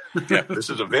really? Yeah. This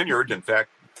is a vineyard. In fact,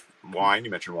 wine.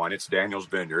 You mentioned wine. It's Daniel's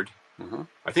Vineyard.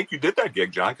 I think you did that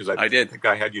gig, John, because I did. Think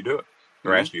I had you do it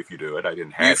or asked you if you do it. I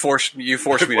didn't have you forced me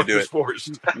to do it.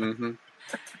 Forced.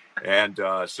 And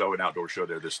so an outdoor show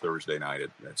there this Thursday night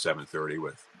at 7:30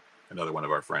 with another one of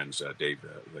our friends, Dave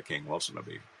the King Wilson, will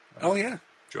be.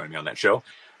 Joining me on that show.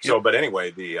 So, but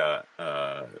anyway, the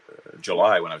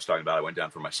July when I was talking about, I went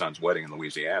down for my son's wedding in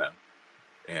Louisiana,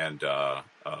 and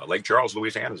Lake Charles,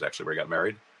 Louisiana, is actually where I got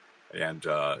married, and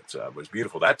it was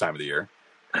beautiful that time of the year.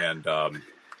 And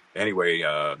anyway,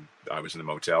 I was in the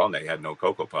motel, and they had no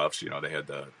Cocoa Puffs. They had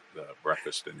the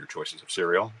breakfast and your choices of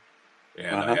cereal,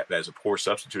 and as a poor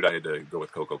substitute, I had to go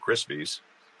with Cocoa Krispies.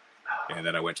 And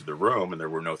then I went to the room, and there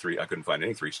were I couldn't find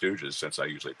any Three Stooges since I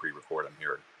usually pre-record them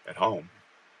here at home.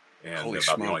 And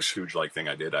the only Stooge-like thing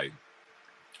I did, I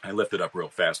lifted up real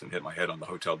fast and hit my head on the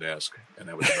hotel desk, and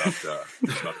that was about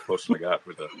the closest I got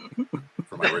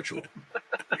for my ritual.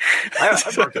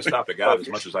 I worked this topic out as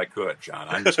much as I could, John.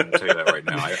 I'm just going to tell you that right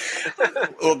now.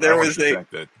 Well, there was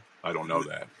I don't know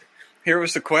that. Here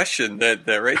was the question that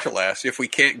Rachel asked: if we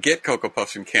can't get Cocoa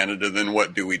Puffs in Canada, then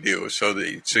what do we do? So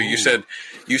you said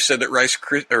that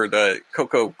the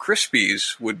Cocoa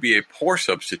Krispies would be a poor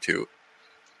substitute.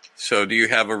 So do you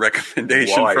have a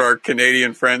recommendation for our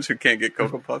Canadian friends who can't get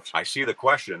Cocoa Puffs? I see the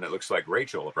question. It looks like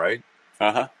Rachel, right?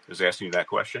 Is asking you that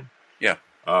question. Yeah.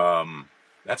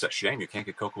 That's a shame you can't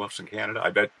get Cocoa Puffs in Canada. I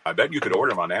bet you could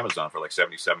order them on Amazon for like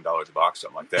 $77 a box,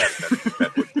 something like that.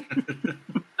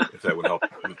 If that would help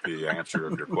with the answer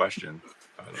of your question.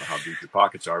 I don't know how deep your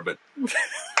pockets are, but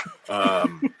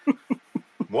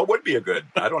what would be a good?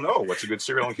 I don't know. What's a good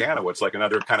cereal in Canada? What's like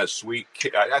another kind of sweet?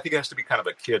 I think it has to be kind of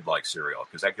a kid-like cereal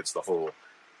because that gets the whole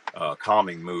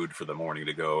calming mood for the morning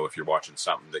to go. If you're watching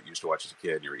something that you used to watch as a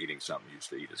kid, you're eating something you used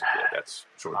to eat as a kid. That's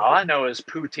sort of all I know is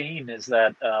poutine is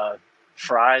that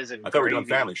fries and I thought gravy. we were doing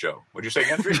Family Show. What'd you say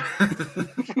again?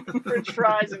 French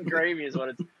fries and gravy is what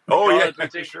it's. Oh yeah,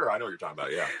 poutine. sure. I know what you're talking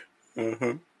about. Yeah.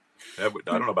 Mm-hmm. I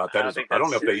don't know about that. I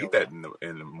don't know if they cereal. eat that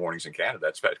in the mornings in Canada.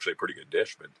 That's actually a pretty good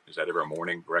dish. But is that ever a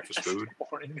morning breakfast food?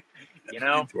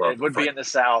 It would be in the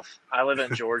South. I live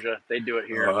in Georgia. They do it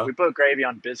here. We put gravy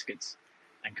on biscuits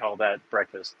and call that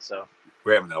breakfast. So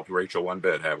we haven't helped Rachel one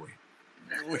bit, have we?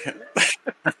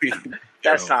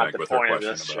 That's not the point of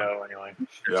this show, anyway.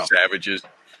 Yeah. Savages.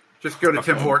 Just go to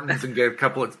Tim Hortons and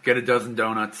get a dozen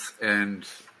donuts and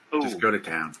just go to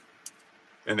town.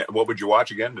 And what would you watch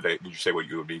again today? Did you say what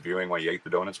you would be viewing while you ate the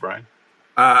donuts, Brian?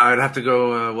 I'd have to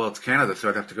go. Well, it's Canada, so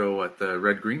I'd have to go at the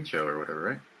Red Green Show or whatever,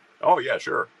 right? Oh yeah,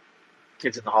 sure.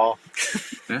 Kids in the Hall.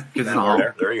 Yeah, Kids in the Hall.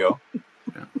 There you go.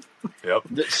 Yeah. Yep.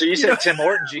 So you said Tim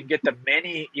Hortons, you can get the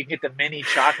mini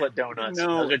chocolate donuts.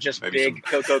 No. Those are just Maybe big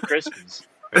Cocoa Krispies.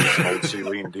 Maybe some old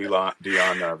Celine Dion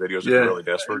videos if you're really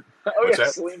desperate. What's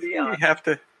that? Celine Dion. You have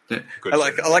to. Yeah. I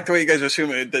like the way you guys assume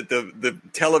it, that the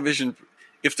television,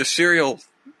 if the cereal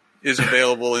is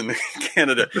available in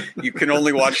Canada, you can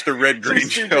only watch the Red Green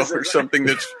Show or something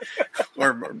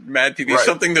or Mad TV,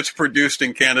 something that's produced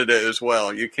in Canada as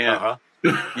well. You can't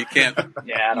you can't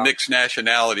mix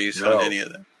nationalities on any of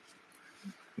that.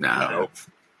 No.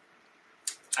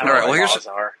 I don't know what here's laws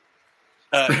are.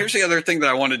 Here's the other thing that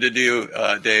I wanted to do,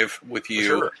 Dave, with you.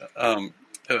 Sure.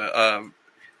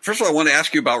 First of all, I want to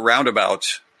ask you about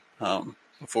roundabouts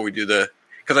before we do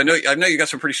because I know you got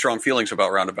some pretty strong feelings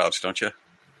about roundabouts, don't you?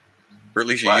 Or at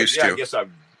least you used to. I guess I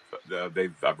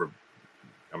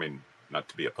mean, not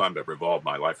to be a pun, but revolved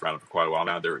my life around it for quite a while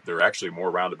now. There are actually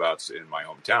more roundabouts in my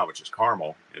hometown, which is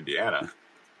Carmel, Indiana,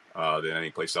 than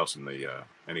any place else in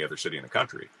any other city in the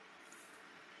country.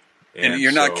 And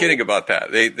you're not kidding about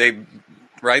that. They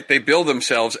bill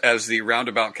themselves as the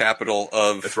roundabout capital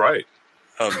of. That's right.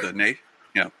 Of the nation.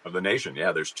 Yeah. Of the nation.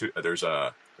 Yeah. There's two. Let's see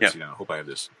now. I hope I have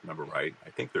this number right.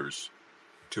 I think there's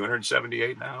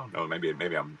 278 now. No, maybe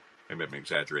I'm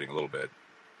exaggerating a little bit.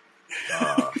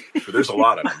 But there's a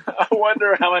lot of them. I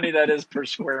wonder how many that is per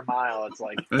square mile. It's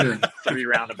like 3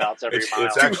 roundabouts every mile.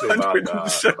 It's actually about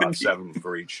 7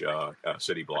 for each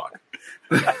city block.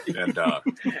 And I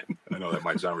know that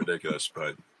might sound ridiculous,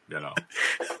 but if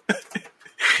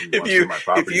you want to see my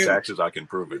property taxes, I can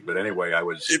prove it. But anyway,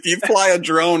 if you fly a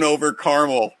drone over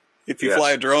Carmel,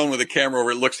 fly a drone with a camera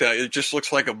over, it just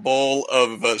looks like a bowl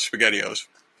of SpaghettiOs.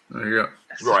 There you go.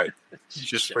 Right.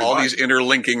 Just all these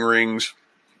interlinking rings.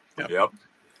 Yep.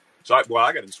 So I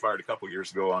got inspired a couple of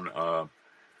years ago I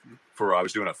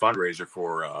was doing a fundraiser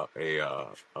for a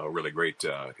really great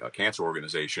cancer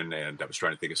organization, and I was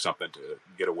trying to think of something to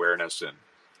get awareness and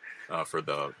for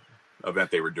the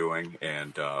event they were doing,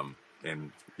 and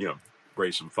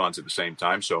raise some funds at the same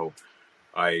time. So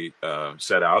I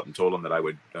set out and told them that I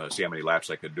would see how many laps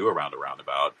I could do around a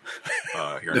roundabout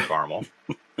here in Carmel.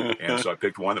 And so I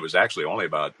picked one that was actually only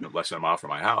about less than a mile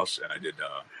from my house, and I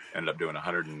ended up doing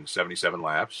 177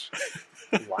 laps.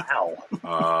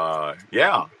 Wow.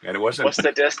 Yeah, and it wasn't. What's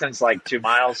the distance? Like 2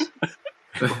 miles?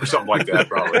 Or something like that,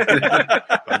 probably.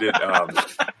 I did. I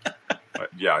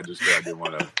didn't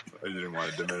want to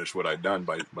diminish what I'd done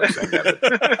by saying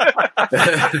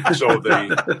that. So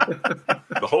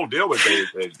the whole deal was they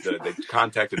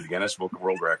contacted the Guinness Book of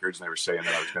World Records, and they were saying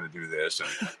that I was going to do this,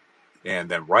 and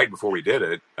then right before we did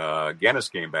it, Guinness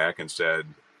came back and said,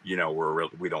 we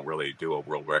don't really do a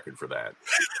world record for that.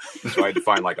 So I had to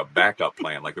find like a backup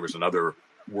plan. Like there was another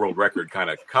world record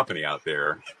kind of company out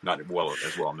there, not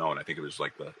as well known. I think it was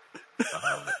like the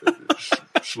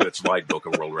Schlitz Light Book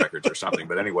of World Records or something.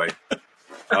 But anyway,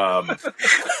 I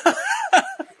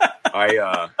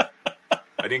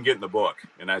didn't get in the book,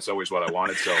 and that's always what I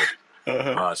wanted. So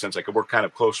since I could work kind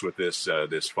of close with this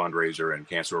fundraiser and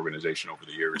cancer organization over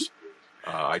the years,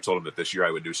 I told them that this year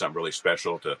I would do something really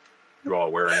special to draw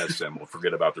awareness, and we'll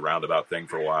forget about the roundabout thing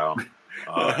for a while.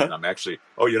 And I'm actually,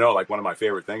 like one of my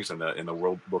favorite things in the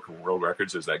World Book of World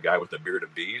Records is that guy with the beard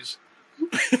of bees.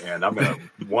 And I'm going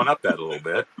to one up that a little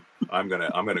bit. I'm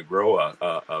gonna grow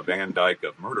a Van Dyke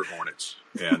of murder hornets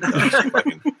and see if I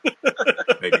can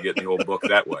maybe get in the old book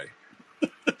that way.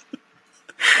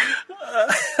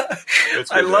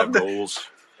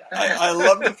 I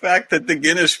love the fact that the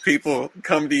Guinness people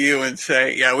come to you and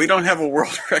say, "Yeah, we don't have a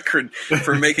world record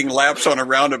for making laps on a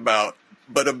roundabout,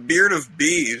 but a beard of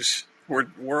bees,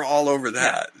 we're all over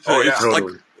that." So Oh, yeah. it's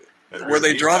Totally. like where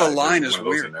they draw the line is one of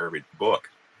those weird. in every book,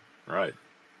 right?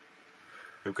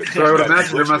 Who could? So I would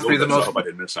imagine there must be the most. I hope I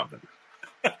didn't miss something.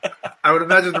 I would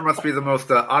imagine there must be the most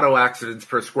auto accidents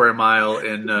per square mile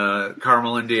in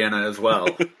Carmel, Indiana, as well.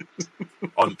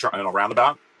 On a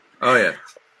roundabout. Oh yeah.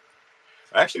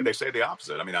 Actually, they say the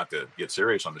opposite. I mean, not to get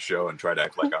serious on the show and try to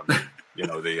act like I'm,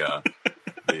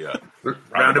 the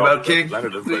Roundabout king.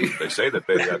 representative, but they say that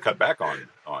they cut back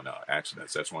on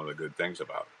accidents. That's one of the good things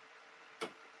about it.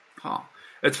 Huh.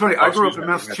 It's funny. I grew up in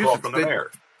Excuse me, I got a call Massachusetts. from the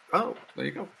mayor. Oh, there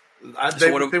you go.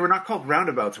 They were not called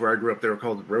roundabouts where I grew up. They were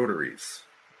called rotaries.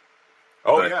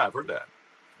 Oh But- yeah, I've heard that.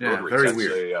 Yeah, Rotaries. very That's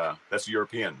weird. That's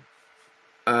European.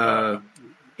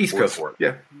 East word Coast. for it.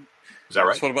 Yeah. Is that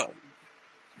right? So what about?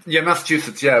 Yeah,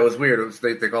 Massachusetts. Yeah, it was weird. It was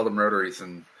they called them rotaries,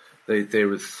 and there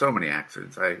was so many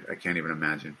accidents. I can't even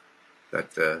imagine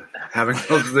that having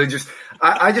those.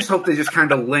 I just hope they just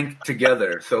kind of link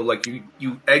together. So like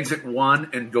you exit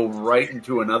one and go right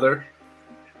into another,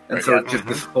 and Right, so yeah. it's just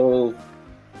this whole.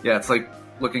 Yeah, it's like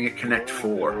looking at Connect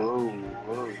 4.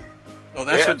 Oh,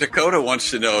 that's Yeah. what Dakota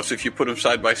wants to know. So if you put them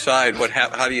side by side, what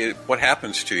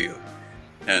happens to you?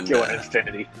 And Go in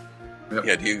infinity.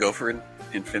 yeah, do you go for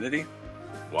infinity?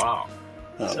 Wow,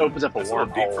 This opens up a that's a little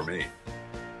deep wormhole. for me.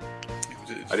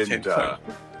 I didn't.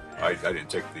 I didn't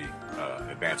take the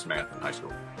advanced math in high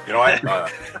school. I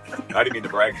didn't mean to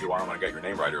brag to you when I got your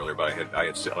name right earlier, but I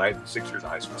had 6 years of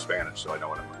high school Spanish, so I know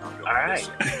what I'm doing. All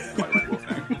right. This bilingual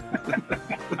thing.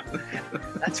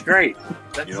 That's great.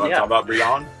 That's, You know what I'm talking about,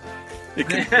 Brian?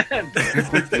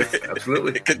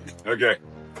 Absolutely. Okay.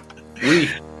 We.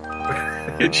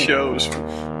 It shows.